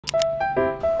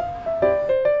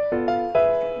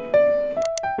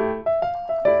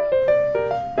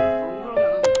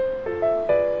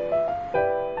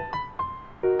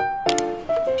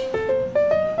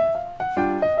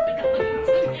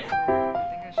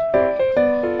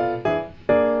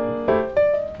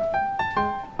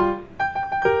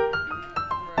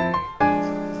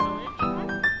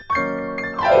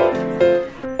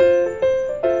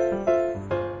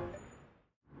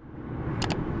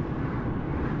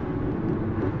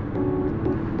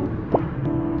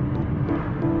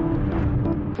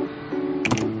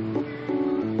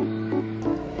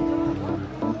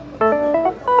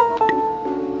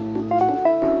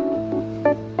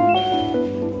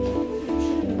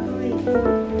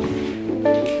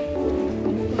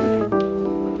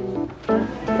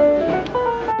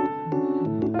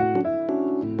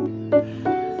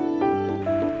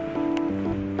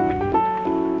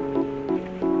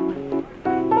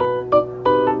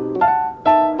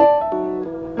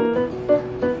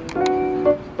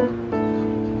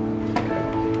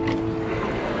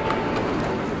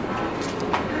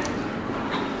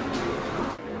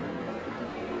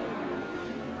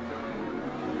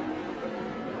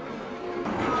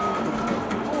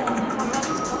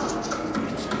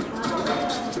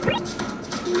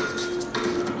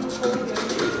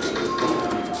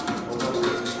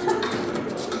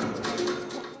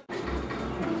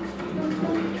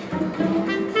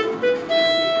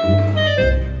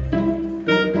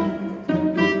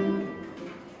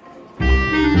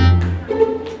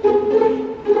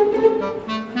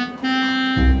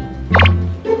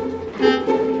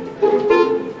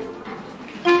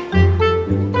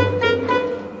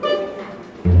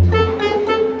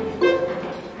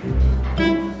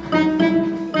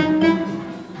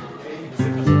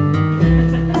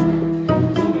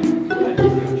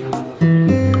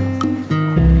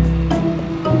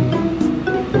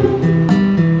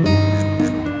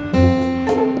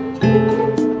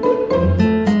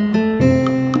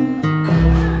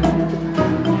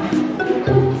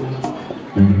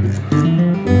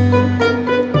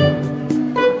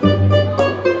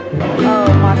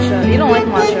You don't like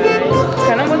matcha, right? It's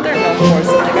kind of what they're known for,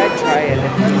 so I think I'd try it if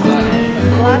you want it.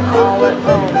 Black olive, oh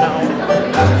no.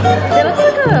 It looks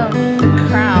like a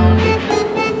crown.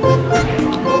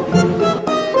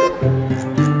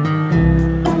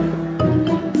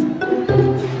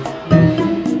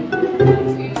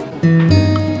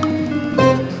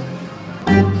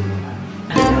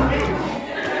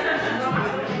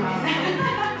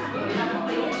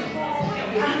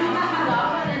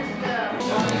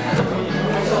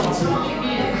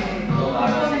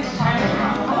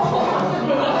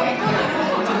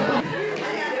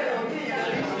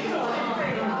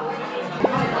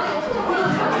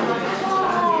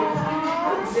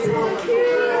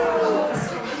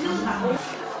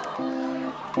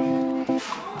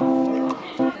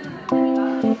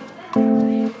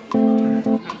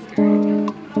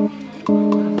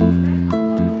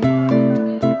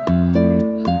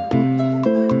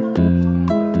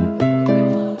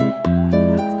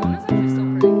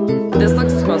 This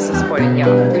looks the most disappointing,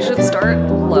 yeah. We should start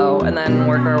low and then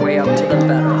work our way up to the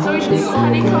better. So we should do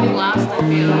honeycomb last, I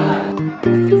feel.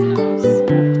 His nose.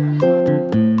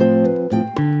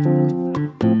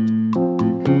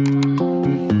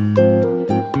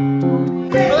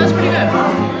 Oh, that's pretty good.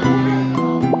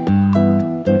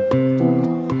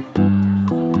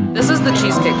 This is the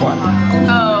cheesecake one.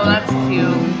 Oh, that's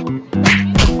cute.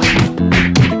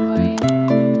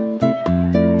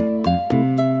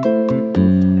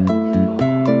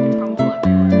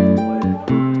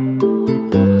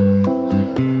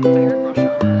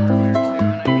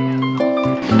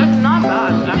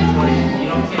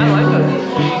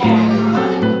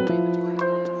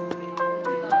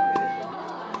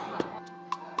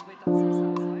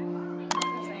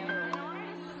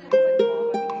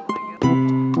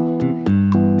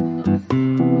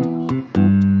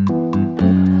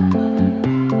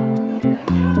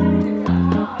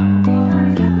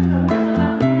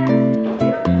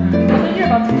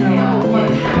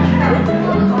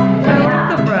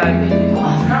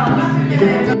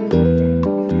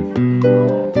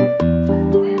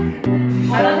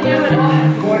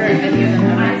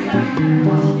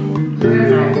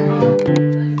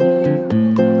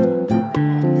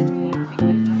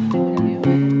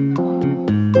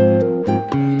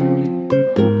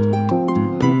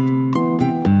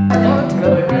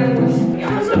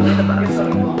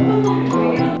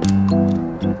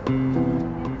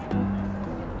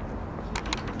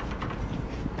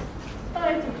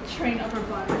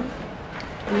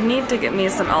 You need to get me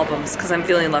some albums because I'm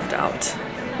feeling left out.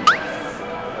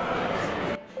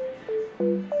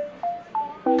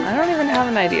 I don't even have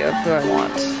an idea of who I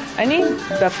want. I need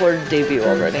Bepler debut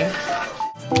already.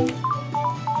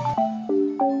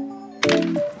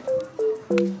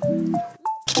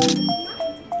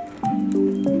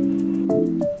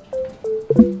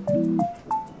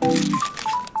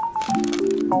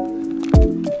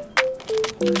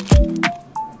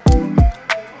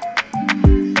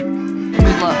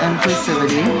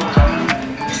 Impulsivity.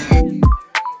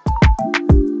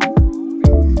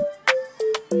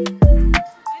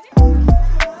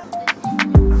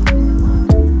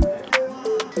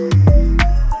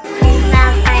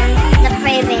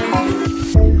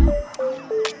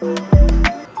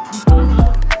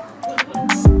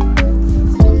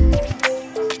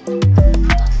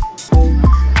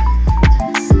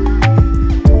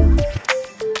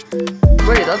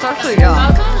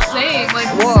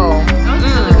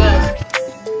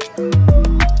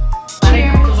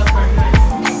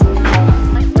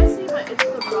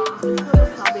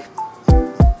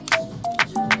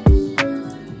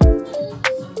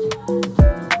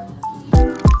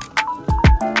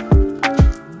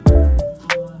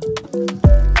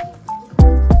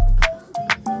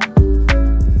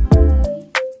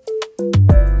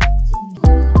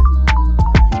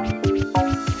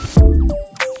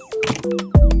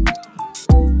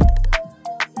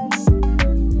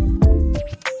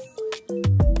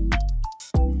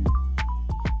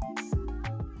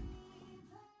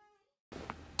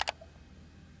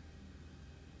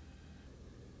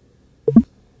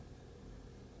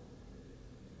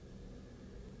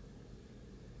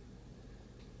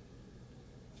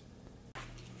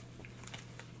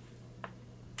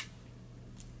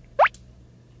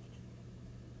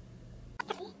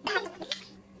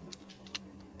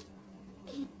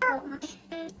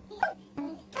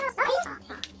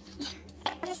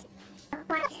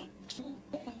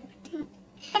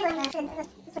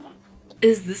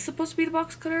 Is this supposed to be the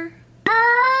box cutter?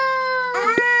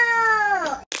 Oh!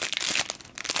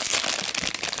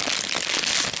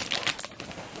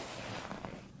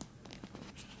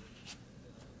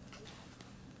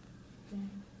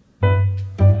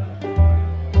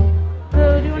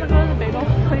 So, do you want to go to the bagel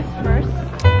place first?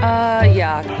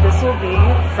 Yeah. This will be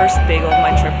first bagel of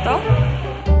my trip though.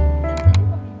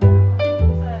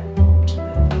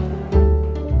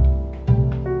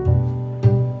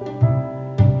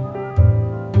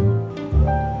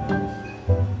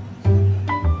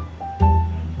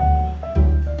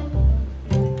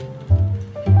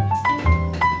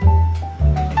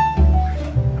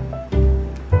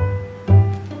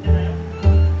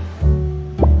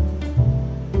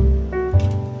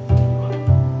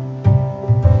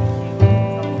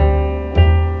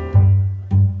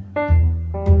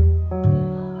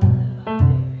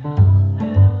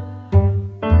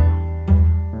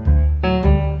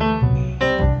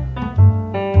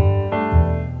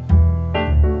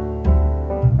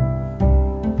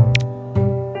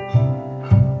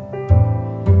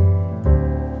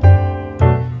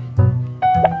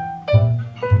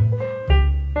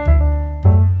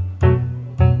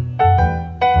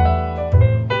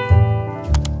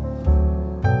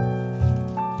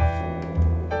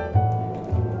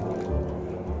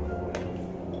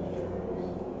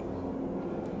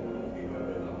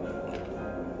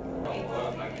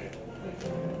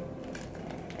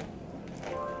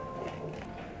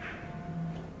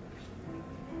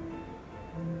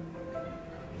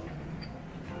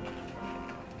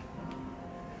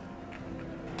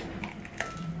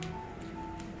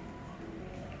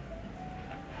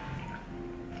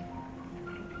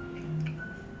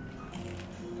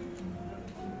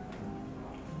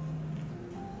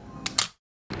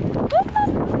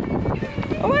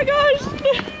 Oh my gosh!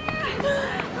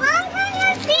 Long time no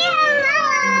see, hello!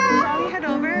 Shall we head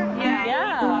over?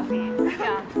 Yeah.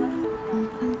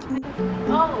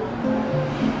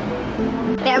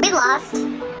 Are we lost?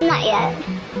 Not yet.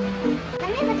 Let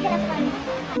me look it up on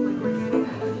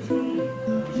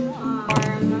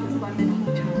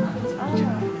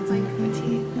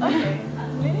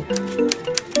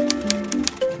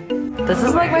This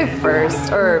is like my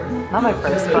first, or not my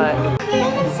first, but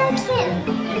It's so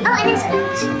cute. Oh, and it's,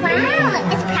 wow,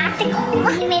 it's practical.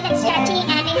 You made it stretchy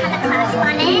and it had a clasp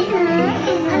on it.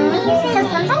 Amazing. Because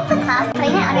sometimes the clasp,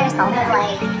 putting it on yourself is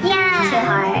like, too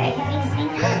hard.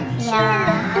 Yeah.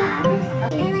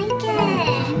 I like it.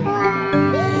 Wow.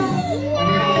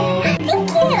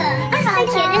 Thank you. That's so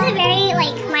cute. This is very,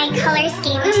 like, my color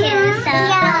scheme too, so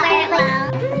it'll wear it well.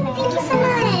 Thank you so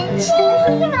much.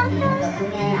 You're welcome.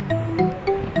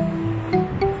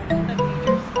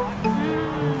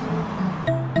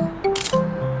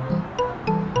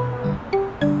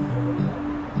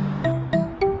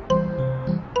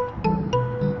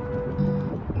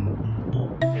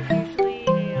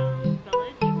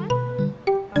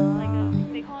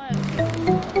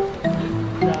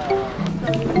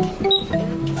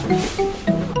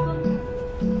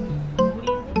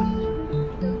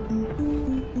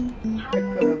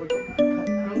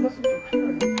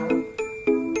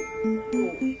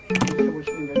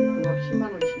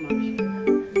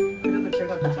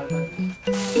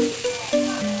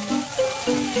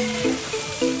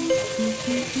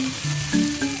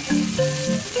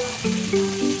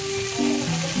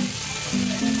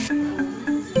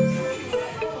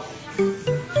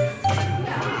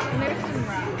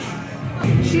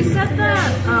 She said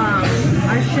that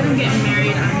I shouldn't get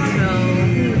married until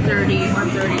 30 or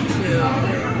 32.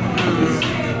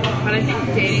 But I think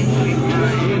dating will be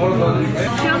fine.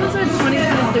 She also said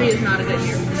 2023 is not a good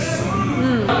year for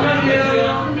me.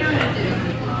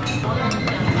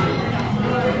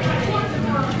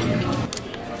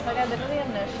 Like I literally have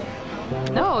no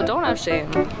shame. no, don't have shame.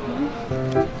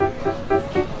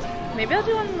 Maybe I'll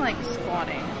do one like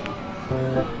squatting.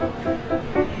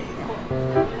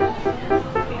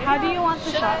 How do you want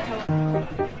the shot to look?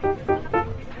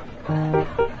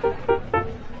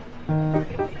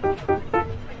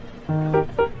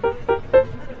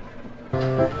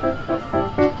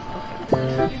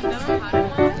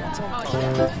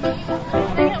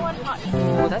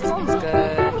 Oh, that sounds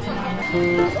good.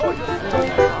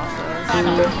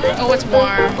 Oh, it's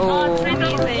warm. Oh.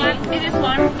 It is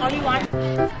warm. All you want?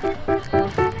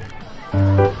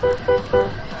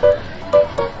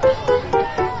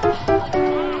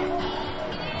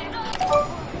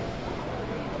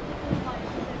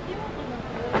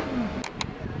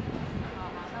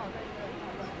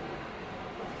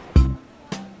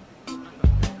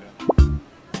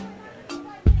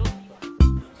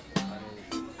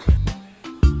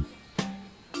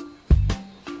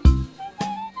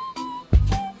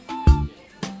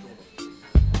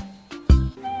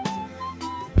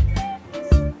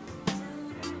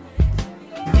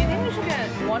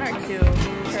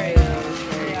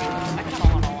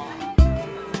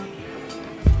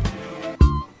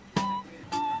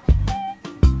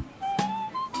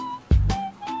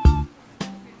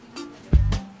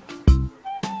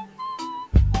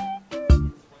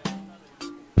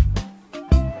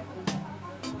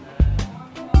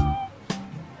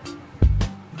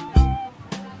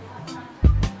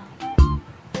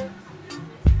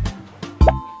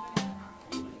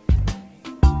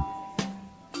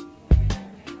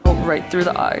 right through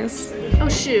the eyes. Oh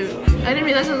shoot. I didn't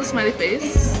realize it was a smiley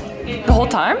face. The whole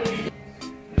time?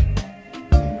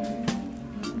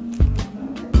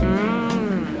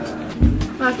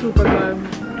 That's super good.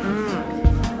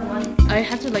 I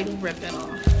had to like rip it off.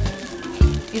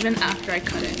 Even after I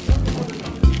cut it.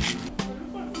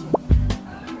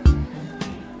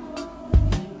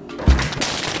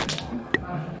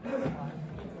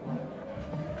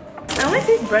 I only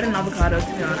taste bread and avocado, to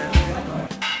be honest.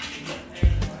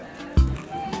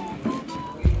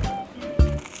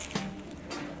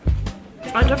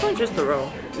 I definitely just the roll.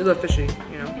 It's a fishy,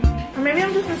 you know. Or maybe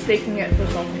I'm just mistaking it for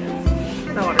saltiness.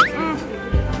 That water's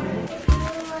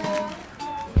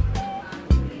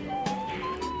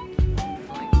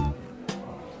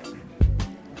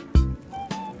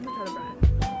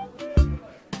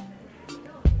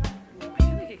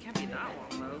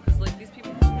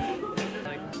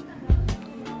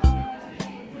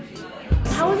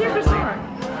How was your croissant?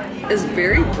 It's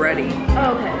very bready.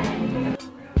 Oh, okay.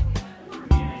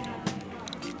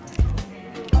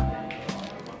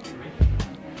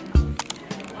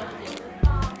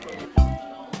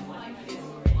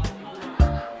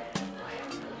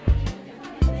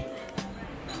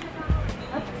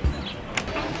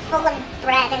 Full of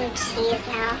bread and cheese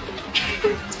now.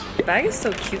 The bag is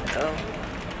so cute though.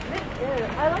 It is.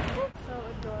 I like it. So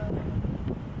adorable.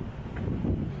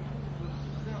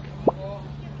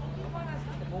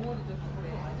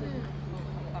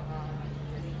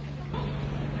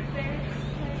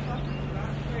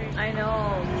 I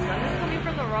know. The sun is coming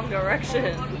from the wrong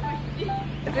direction.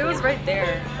 If it was right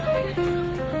there.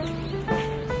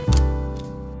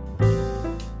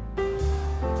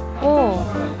 Oh,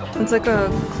 it's like a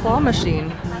claw machine.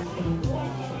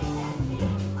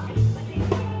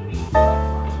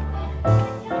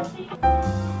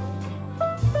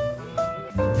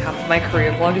 Half of my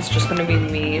Korea vlog is just gonna be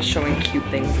me showing cute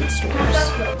things in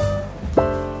stores.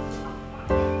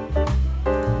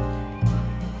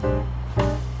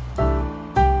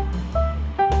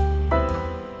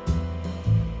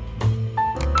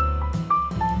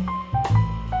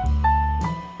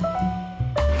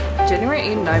 January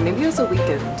 8 and 9, maybe it was a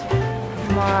weekend.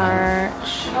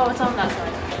 March. Oh, it's on that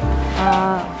side.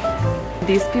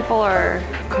 These people are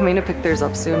coming to pick theirs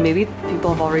up soon. Maybe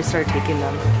people have already started taking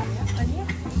them.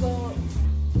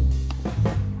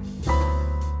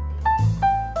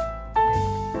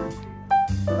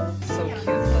 So cute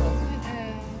though.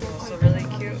 Also really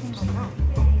cute.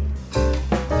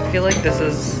 I feel like this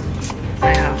is,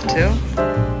 I have to.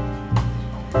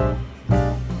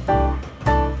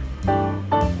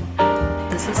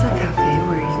 This is a cafe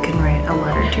where you can write a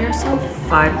letter to yourself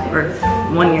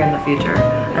 1 year in the future,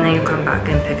 and then you come back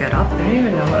and pick it up. I don't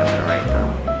even know what I'm gonna write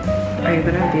though. Are you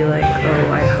gonna be like,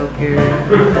 oh, I hope you're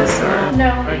this or No,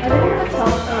 I think that's all.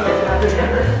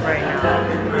 right now?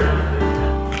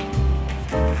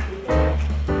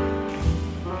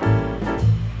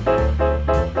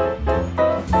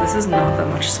 This is not that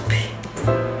much space.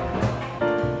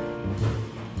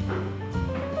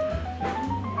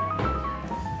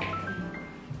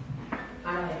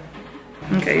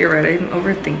 Okay, you're right. I'm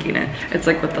overthinking it. It's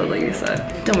like what the lady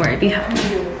said. Don't worry, be happy.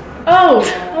 Oh!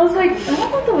 I was like, I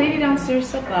don't know if the lady downstairs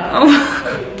said that. Oh.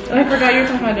 I forgot you were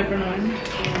talking about a different one.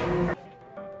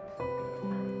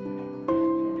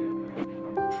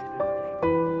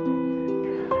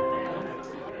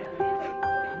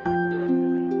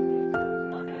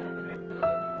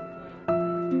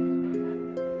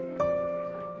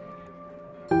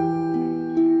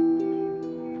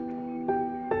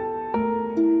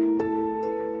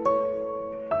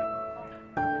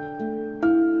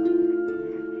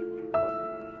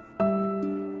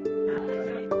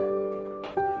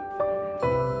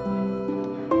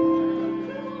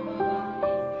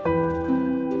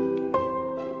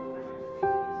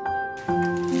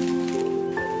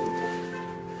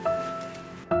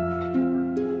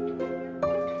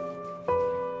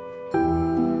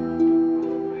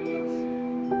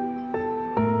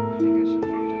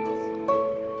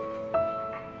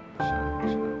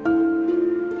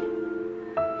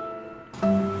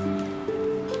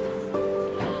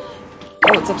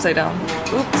 Oh, it's upside down.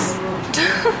 Oops.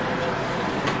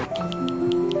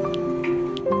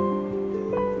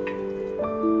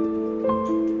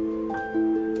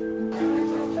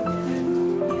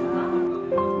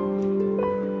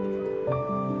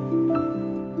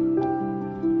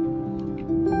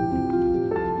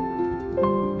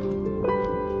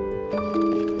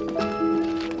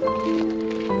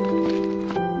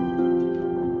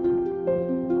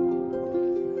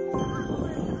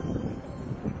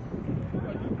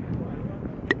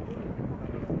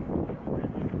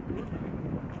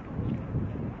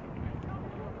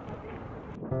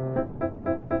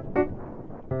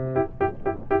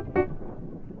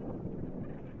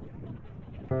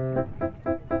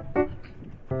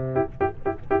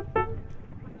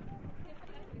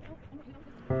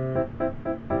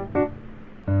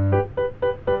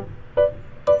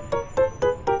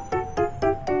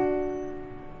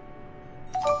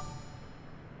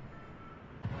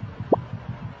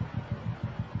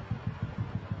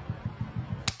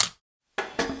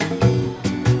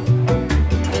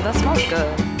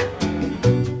 smells good.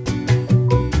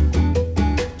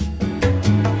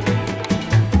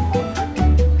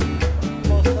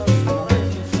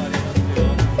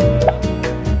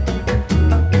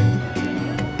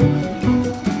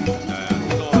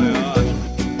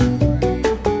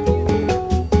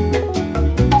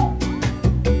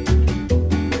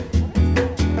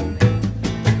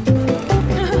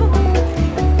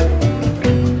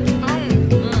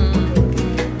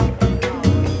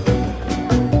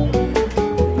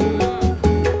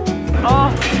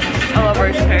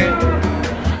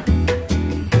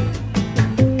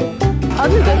 I'll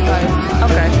do this size.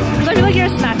 Okay. Because I feel like you're a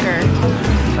snacker.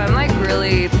 But I'm like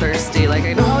really thirsty. Like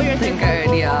I don't think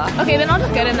I'd, yeah. Okay, then I'll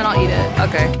just get it and then I'll eat it.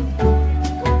 Okay.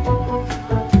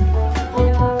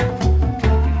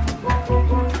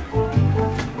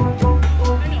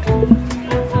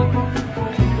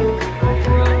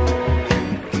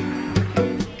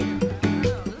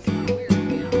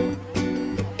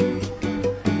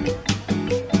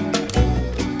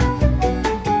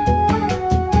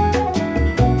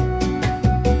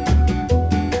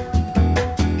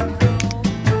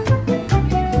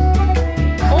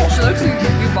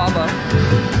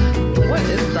 What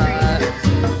is that?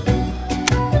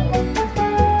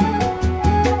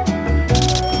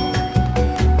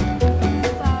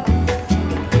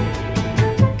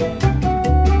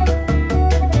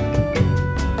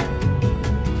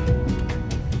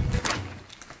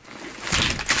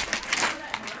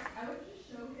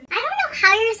 I don't know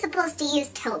how you're supposed to use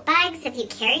tote bags if you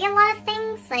carry a lot of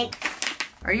things, like...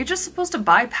 Are you just supposed to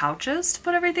buy pouches to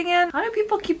put everything in? How do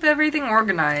people keep everything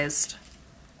organized?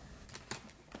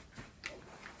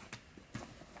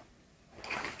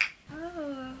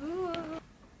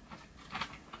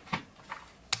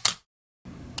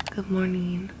 Good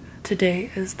morning.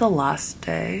 Today is the last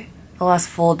day, the last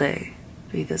full day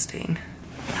of Augustine.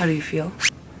 How do you feel?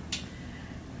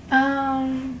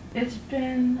 It's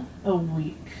been a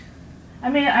week. I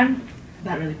mean,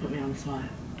 that really put me on the spot.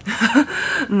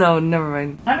 No, never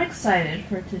mind. I'm excited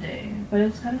for today, but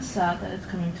it's kind of sad that it's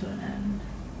coming to an end.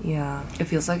 Yeah, it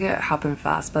feels like it happened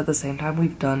fast, but at the same time,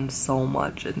 we've done so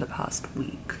much in the past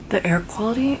week. The air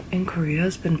quality in Korea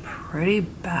has been pretty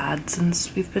bad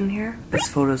since we've been here. This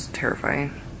photo's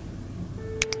terrifying.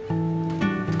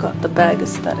 Got the bag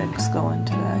aesthetics going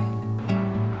today.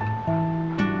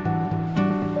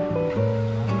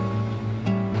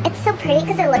 It's so pretty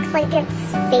because it looks like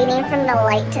it's fading from the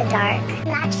light to dark. It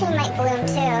actually might bloom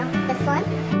too. This one?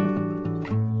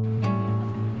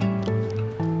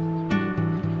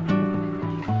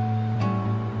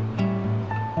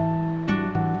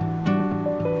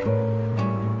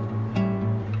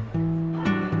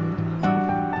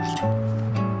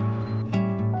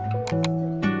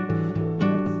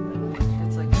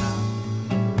 It's like that.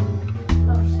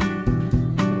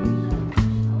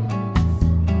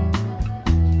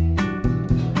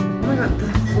 Oh my god, the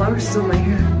flower's still in my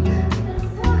hair.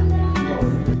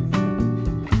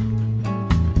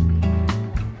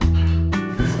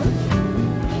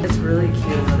 It's really cute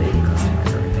how they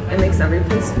customize everything. It makes every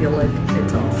place feel like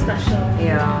its own. Special.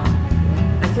 Yeah.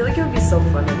 I feel like it would be so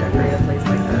fun to decorate a place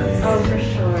like this. Oh, for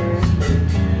sure.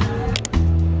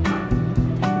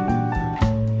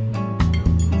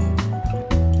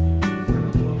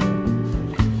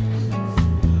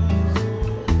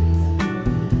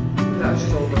 That's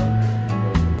so good.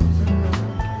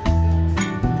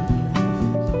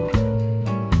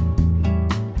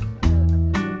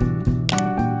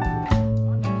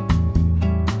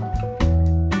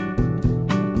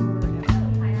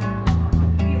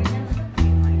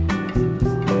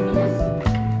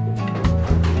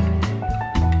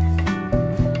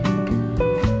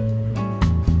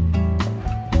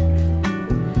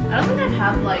 I don't think I'd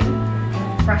have like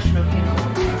fresh milk in it.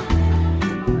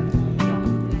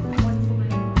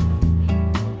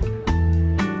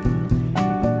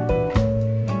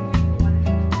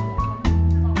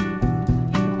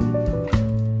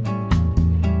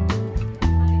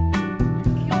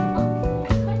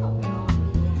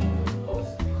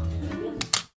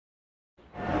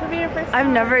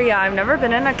 I've never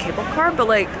been in a cable car, but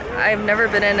like I've never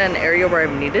been in an area where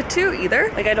I've needed to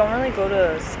either. Like I don't really go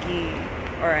to ski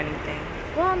or anything.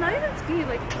 Well, not even ski,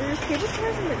 like there's cable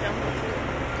cars in the jungle too.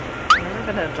 I've never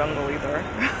been in a jungle either.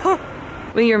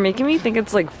 Wait, you're making me think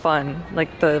it's like fun,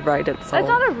 like the ride itself. It's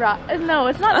not a ride. No,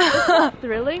 it's not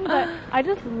thrilling, but I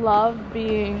just love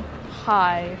being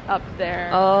high up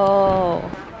there. Oh.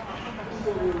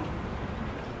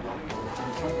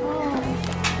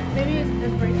 Maybe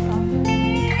it breaks off.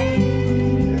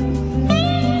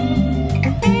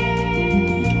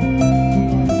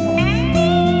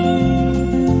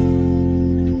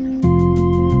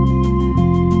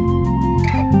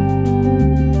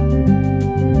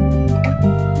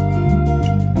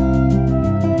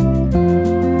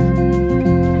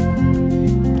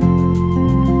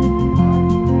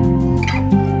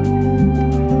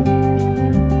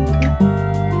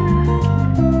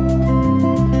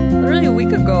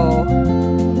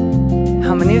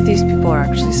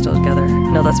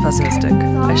 No, that's pessimistic.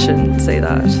 I shouldn't say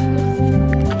that.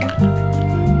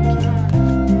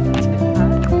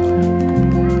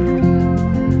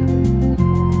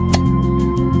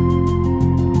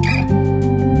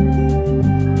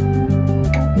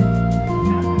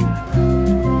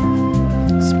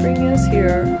 Spring is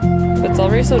here. It's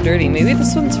already so dirty. Maybe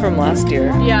this one's from last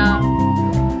year. Yeah.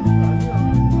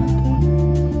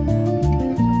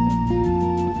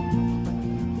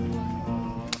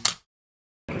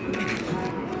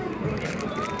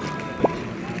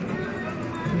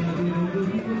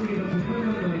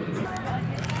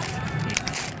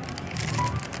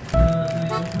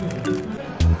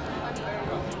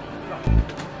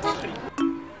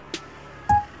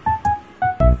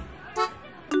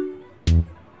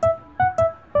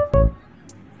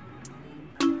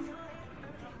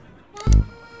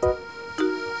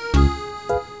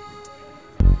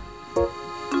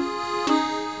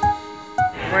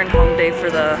 We're in home day for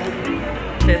the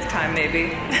 5th time maybe.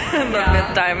 The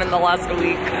 5th time in the last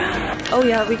week. Oh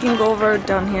yeah, we can go over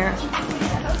down here.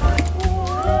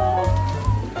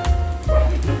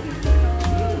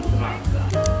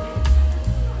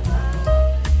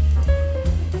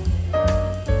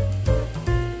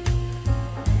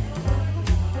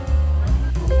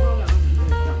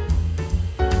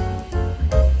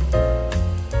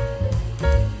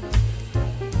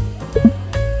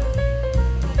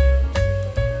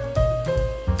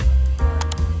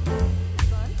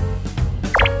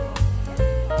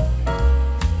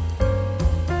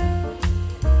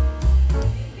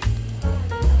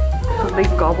 They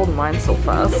gobbled mine so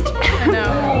fast. I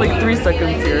know. Like 3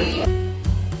 seconds here.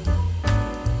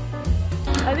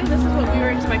 I think this is what we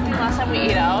were expecting last time we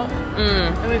ate out.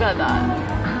 And we got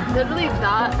that. Literally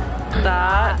that.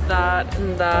 That,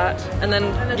 and that. And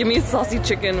then give me a saucy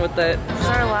chicken with it. It's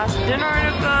our last dinner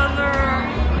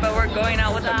together. But we're going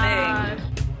out with a bang.